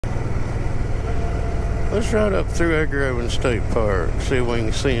Let's ride up through Edgar Evins State Park, see if we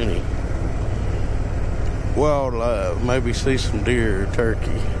can see any wildlife, maybe see some deer or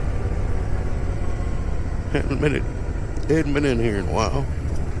turkey. Hadn't been in here in a while.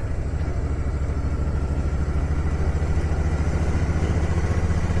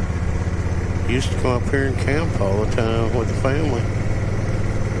 Used to come up here and camp all the time with the family.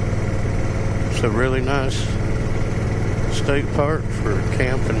 It's a really nice state park for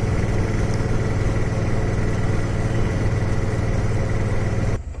camping.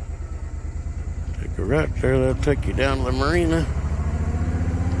 Take a right there, that'll take you down to the marina.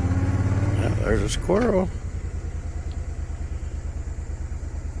 Now, there's a squirrel.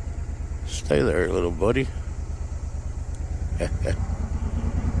 Stay there, little buddy.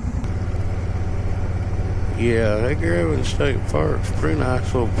 Yeah, Edgar Evins State Park's a pretty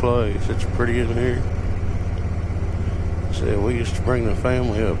nice little place. It's pretty in here. So we used to bring the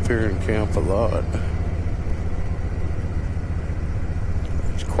family up here and camp a lot.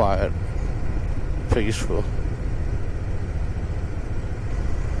 It's quiet, peaceful.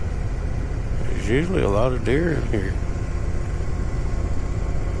 There's usually a lot of deer in here.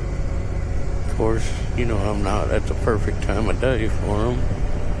 Of course, you know I'm not at the perfect time of day for them.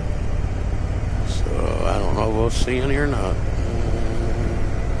 So I don't know if we'll see any or not.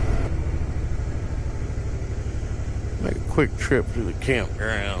 Make a quick trip to the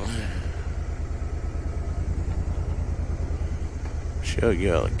campground. Show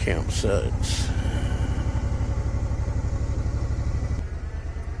you all the campsites.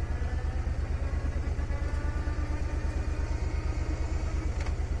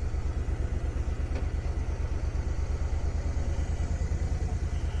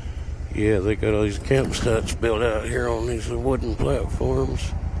 Yeah, they got all these campsites built out here on these wooden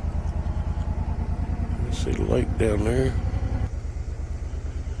platforms. You see the lake down there.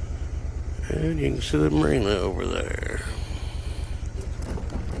 And you can see the marina over there.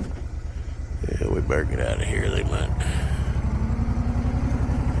 Yeah, we better get out of here. They might.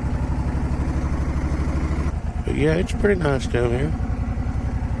 But yeah, it's pretty nice down here.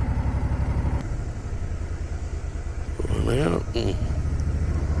 Going out and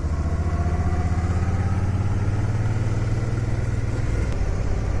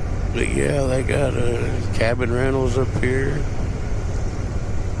but yeah, they got cabin rentals up here.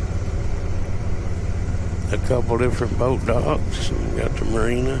 A couple different boat docks. We got the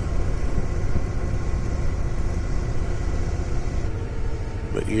marina.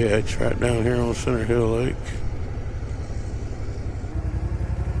 But yeah, it's right down here on Center Hill Lake.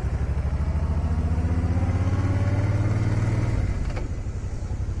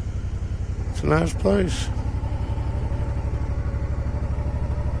 It's a nice place.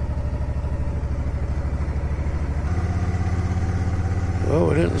 Oh,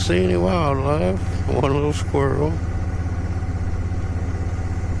 we didn't see any wildlife. One little squirrel.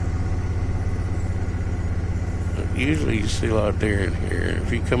 Usually you see a lot of deer in here.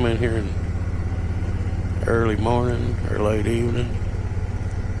 If you come in here in early morning or late evening,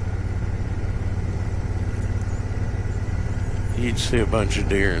 you'd see a bunch of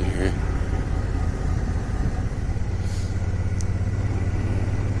deer in here.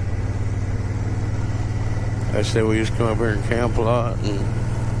 I said we used to come up here and camp a lot, and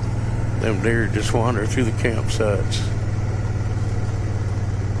them deer just wander through the campsites.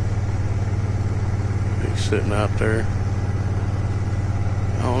 They're sitting out there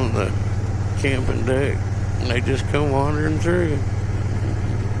on the camping deck, and they just come wandering through.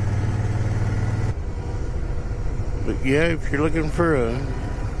 But yeah, if you're looking for a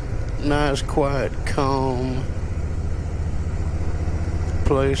nice, quiet, calm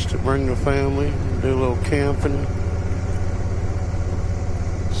place to bring the family, do a little camping,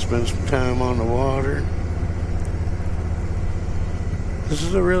 spend some time on the water, this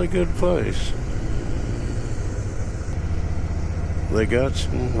is a really good place. They got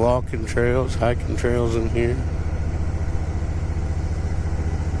some walking trails, hiking trails in here.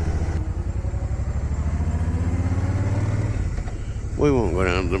 We won't go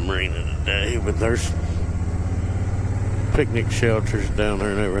down to the marina today, but there's picnic shelters down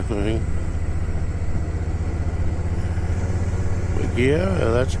there and everything. But yeah,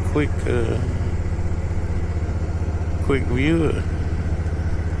 that's a quick view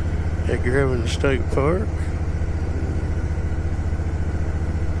of Edgar Evins State Park.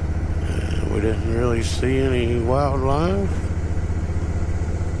 We didn't really see any wildlife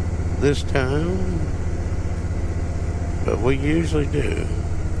this time, but we usually do.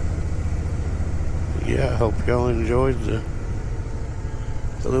 Yeah, I hope y'all enjoyed the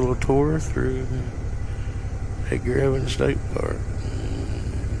little tour through Edgar Evins State Park.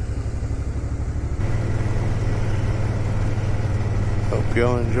 Hope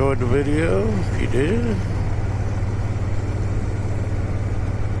y'all enjoyed the video. If you did,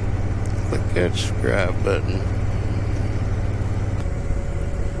 click that subscribe button.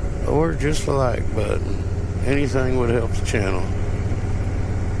 Or just the like button. Anything would help the channel.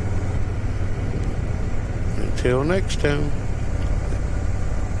 Until next time.